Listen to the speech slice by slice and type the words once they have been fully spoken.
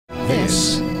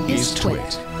This is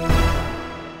Twit.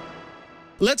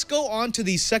 Let's go on to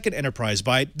the second enterprise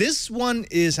bite. This one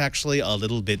is actually a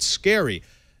little bit scary.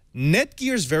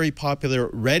 Netgear's very popular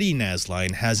ReadyNAS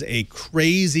line has a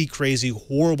crazy,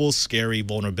 horrible, scary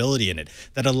vulnerability in it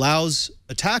that allows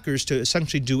attackers to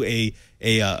essentially do a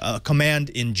command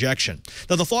injection.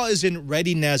 Now, the flaw is in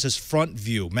ReadyNAS's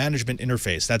Frontview management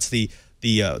interface. That's the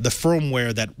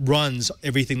firmware that runs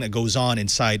everything that goes on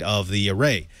inside of the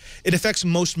array. It affects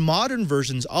most modern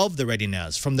versions of the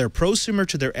ReadyNAS, from their prosumer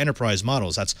to their enterprise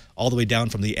models. That's all the way down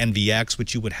from the NVX,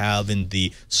 which you would have in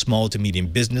the small to medium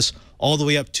business, all the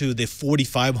way up to the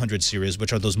 4500 series,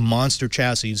 which are those monster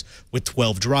chassis with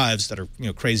 12 drives that are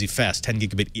crazy fast, 10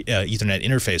 gigabit Ethernet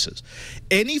interfaces.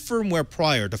 Any firmware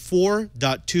prior to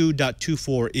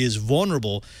 4.2.24 is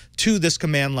vulnerable to this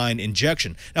command line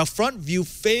injection. Now, Frontview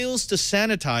fails to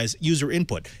sanitize user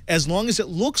input. As long as it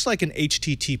looks like an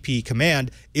HTTP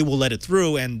command, it will let it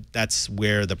through, and that's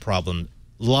where the problem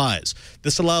lies.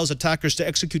 This allows attackers to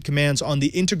execute commands on the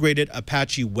integrated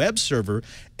Apache web server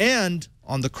and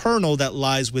on the kernel that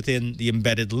lies within the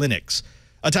embedded Linux.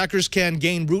 Attackers can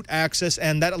gain root access,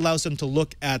 and that allows them to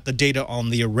look at the data on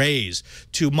the arrays,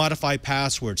 to modify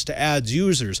passwords, to add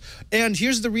users. And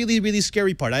here's the really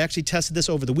scary part. I actually tested this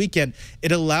over the weekend.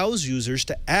 It allows users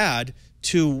to add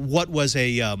to what was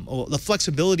the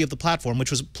flexibility of the platform,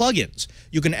 which was plugins.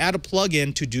 You can add a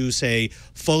plugin to do, say,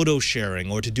 photo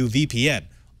sharing or to do VPN.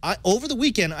 Over the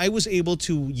weekend, I was able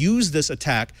to use this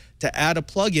attack to add a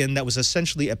plugin that was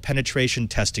essentially a penetration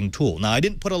testing tool. Now, I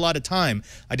didn't put a lot of time.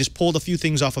 I just pulled a few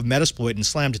things off of Metasploit and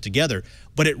slammed it together,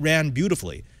 but it ran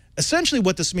beautifully. Essentially,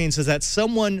 what this means is that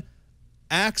someone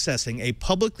accessing a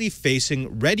publicly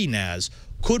facing ReadyNAS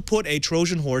could put a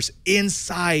Trojan horse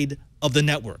inside of the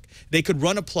network. They could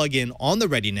run a plugin on the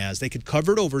ReadyNAS. They could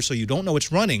cover it over so you don't know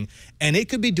it's running, and it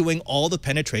could be doing all the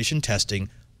penetration testing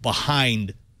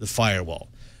behind the firewall.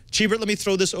 Cheebert, let me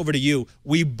throw this over to you.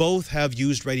 We both have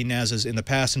used ReadyNASs in the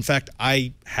past. In fact,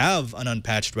 I have an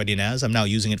unpatched ReadyNAS. I'm now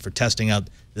using it for testing out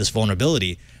this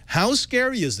vulnerability. How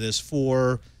scary is this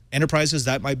for enterprises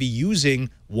that might be using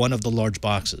one of the large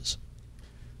boxes?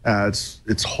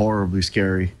 It's horribly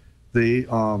scary.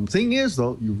 The thing is,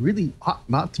 though, you really ought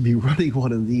not to be running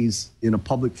one of these in a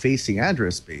public-facing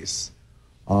address space.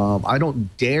 I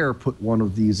don't dare put one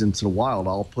of these into the wild.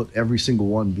 I'll put every single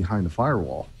one behind the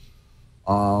firewall.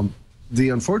 The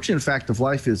unfortunate fact of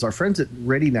life is our friends at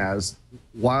ReadyNAS,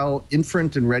 while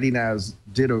Inferent and ReadyNAS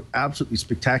did an absolutely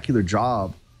spectacular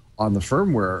job on the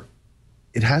firmware,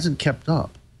 it hasn't kept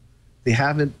up. They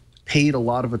haven't paid a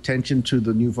lot of attention to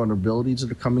the new vulnerabilities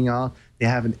that are coming out. They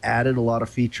haven't added a lot of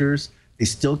features. They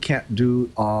still can't do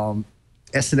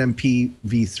SNMP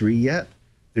v3 yet.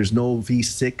 There's no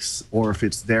v6, or if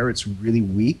it's there, it's really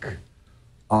weak.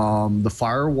 The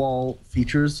firewall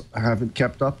features haven't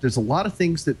kept up. There's a lot of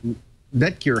things that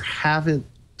Netgear haven't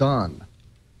done.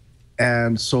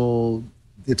 And so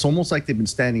it's almost like they've been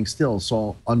standing still.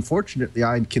 So unfortunately,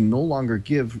 I can no longer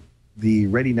give the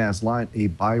ReadyNAS line a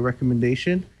buy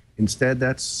recommendation. Instead,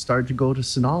 that's started to go to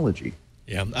Synology.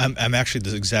 Yeah, I'm actually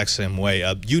the exact same way.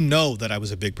 You know that I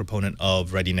was a big proponent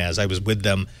of ReadyNAS. I was with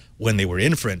them when they were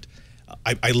Inferent.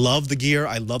 I love the gear.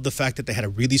 I love the fact that they had a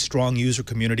really strong user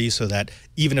community, so that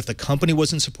even if the company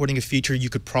wasn't supporting a feature, you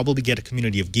could probably get a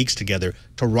community of geeks together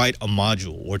to write a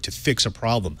module or to fix a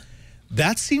problem.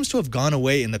 That seems to have gone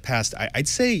away in the past, I'd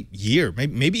say, year,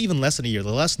 maybe even less than a year.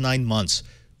 The last 9 months,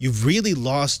 you've really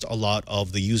lost a lot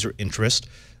of the user interest.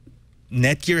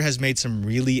 Netgear has made some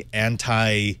really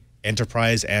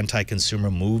anti-enterprise, anti-consumer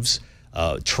moves,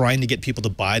 trying to get people to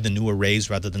buy the new arrays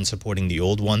rather than supporting the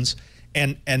old ones.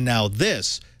 And now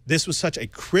this was such a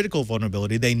critical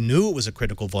vulnerability. They knew it was a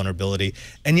critical vulnerability,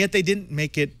 and yet they didn't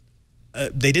make it.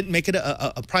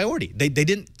 A priority. They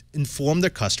didn't inform their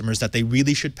customers that they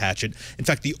really should patch it. In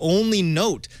fact, the only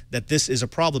note that this is a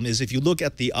problem is if you look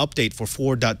at the update for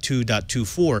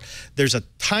 4.2.24, there's a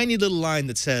tiny little line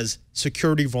that says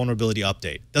security vulnerability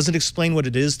update. Doesn't explain what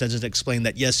it is. Doesn't explain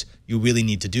that, yes, you really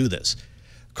need to do this.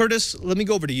 Curtis, let me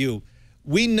go over to you.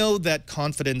 We know that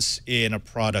confidence in a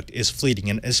product is fleeting,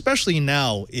 and especially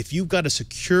now, if you've got a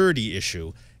security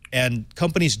issue and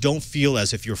companies don't feel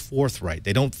as if you're forthright,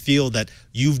 they don't feel that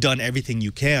you've done everything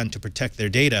you can to protect their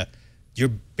data,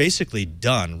 you're basically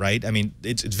done, right? I mean,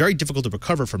 it's very difficult to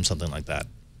recover from something like that.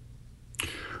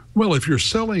 Well, if you're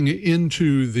selling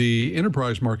into the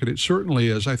enterprise market, it certainly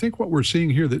is. I think what we're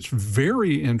seeing here that's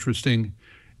very interesting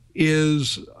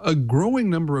is a growing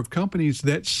number of companies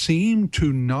that seem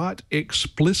to not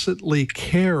explicitly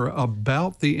care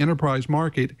about the enterprise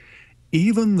market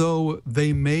even though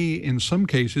they may, in some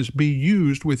cases, be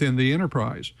used within the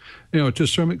enterprise. To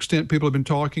some extent, people have been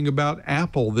talking about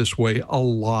Apple this way a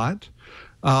lot.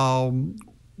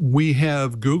 We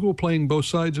have Google playing both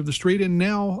sides of the street, and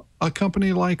now a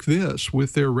company like this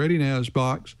with their ReadyNAS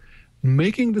box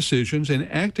making decisions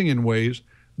and acting in ways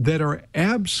that are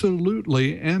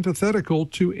absolutely antithetical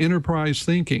to enterprise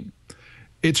thinking.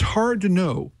 It's hard to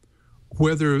know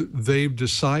whether they've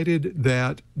decided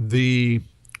that the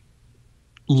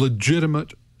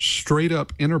legitimate,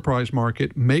 straight-up enterprise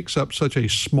market makes up such a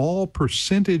small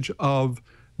percentage of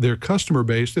their customer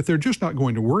base that they're just not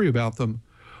going to worry about them,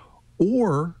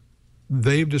 or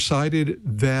they've decided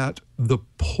that the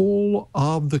pull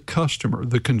of the customer,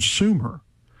 the consumer,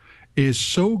 is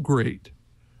so great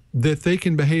that they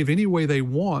can behave any way they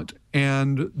want,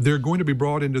 and they're going to be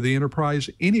brought into the enterprise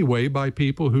anyway by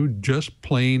people who just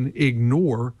plain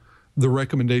ignore the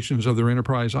recommendations of their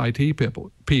enterprise IT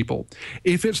people.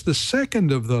 If it's the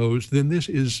second of those, then this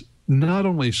is not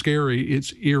only scary,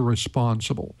 it's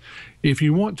irresponsible. If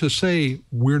you want to say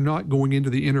we're not going into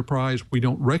the enterprise, we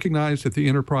don't recognize that the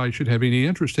enterprise should have any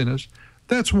interest in us,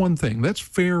 that's one thing. That's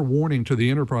fair warning to the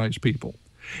enterprise people.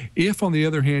 If, on the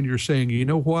other hand, you're saying, you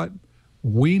know what,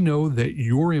 we know that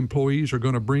your employees are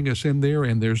going to bring us in there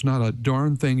and there's not a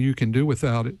darn thing you can do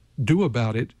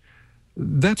about it,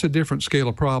 that's a different scale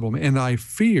of problem. And I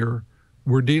fear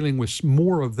we're dealing with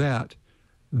more of that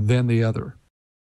than the other.